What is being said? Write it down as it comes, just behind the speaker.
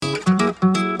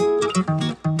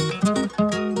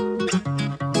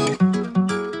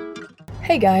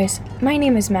Hey guys, my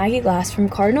name is Maggie Glass from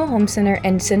Cardinal Home Center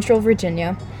in Central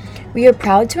Virginia. We are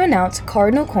proud to announce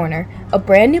Cardinal Corner, a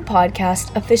brand new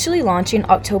podcast officially launching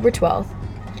October 12th.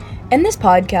 In this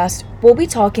podcast, we'll be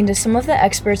talking to some of the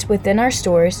experts within our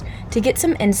stores to get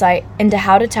some insight into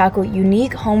how to tackle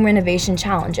unique home renovation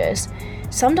challenges.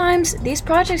 Sometimes these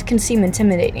projects can seem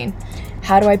intimidating.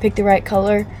 How do I pick the right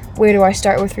color? Where do I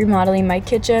start with remodeling my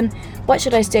kitchen? What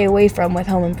should I stay away from with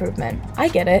home improvement? I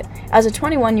get it. As a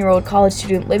 21-year-old college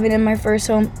student living in my first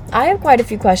home, I have quite a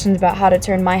few questions about how to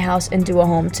turn my house into a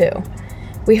home too.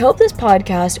 We hope this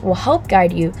podcast will help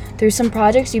guide you through some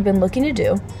projects you've been looking to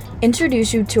do,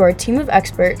 introduce you to our team of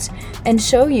experts, and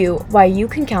show you why you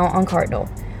can count on Cardinal.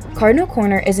 Cardinal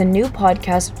Corner is a new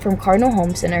podcast from Cardinal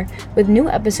Home Center with new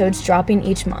episodes dropping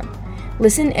each month.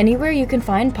 Listen anywhere you can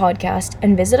find podcasts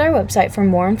and visit our website for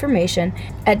more information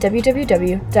at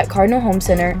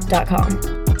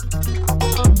www.cardinalhomecenter.com.